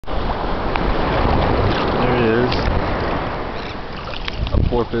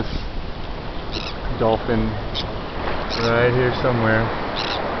porpoise, dolphin, right here somewhere.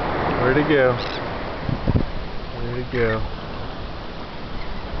 Where'd it go? Where'd it go?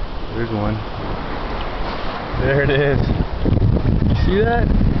 There's one. There it is. You see that?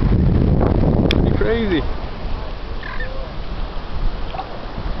 Pretty crazy.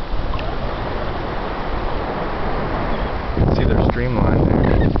 See their streamline there.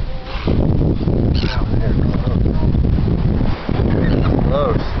 Wow, they're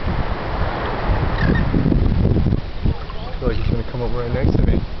close. I feel like he's gonna come up right next to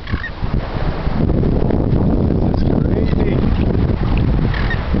me. This is crazy.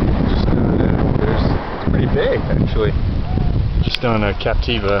 Just it's pretty big actually. Just on a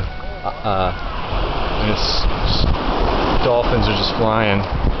Captiva, and dolphins are just flying,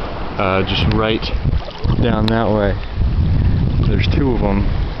 just right down that way. There's two of them.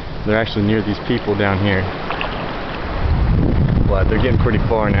 They're actually near these people down here, but they're getting pretty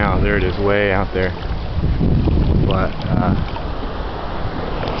far now. There it is, way out there. But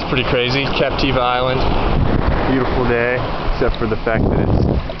it's pretty crazy. Captiva Island, beautiful day, except for the fact that it's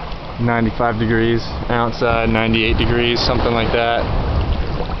 95 degrees outside, 98 degrees, something like that,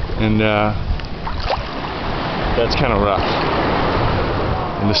 and that's kind of rough.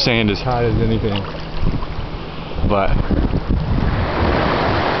 And the sand is hot as anything, but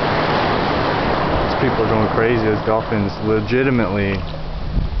people are going crazy. Those dolphins legitimately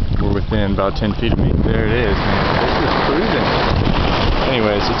were within about 10 feet of me. There it is, man. This is cruising.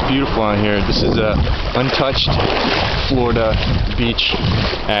 Anyways, it's beautiful on here. This is a untouched Florida beach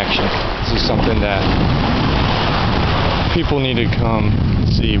action. This is something that people need to come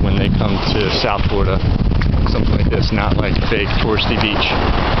see when they come to South Florida. Something like this, not like a fake touristy beach.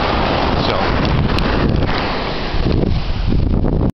 So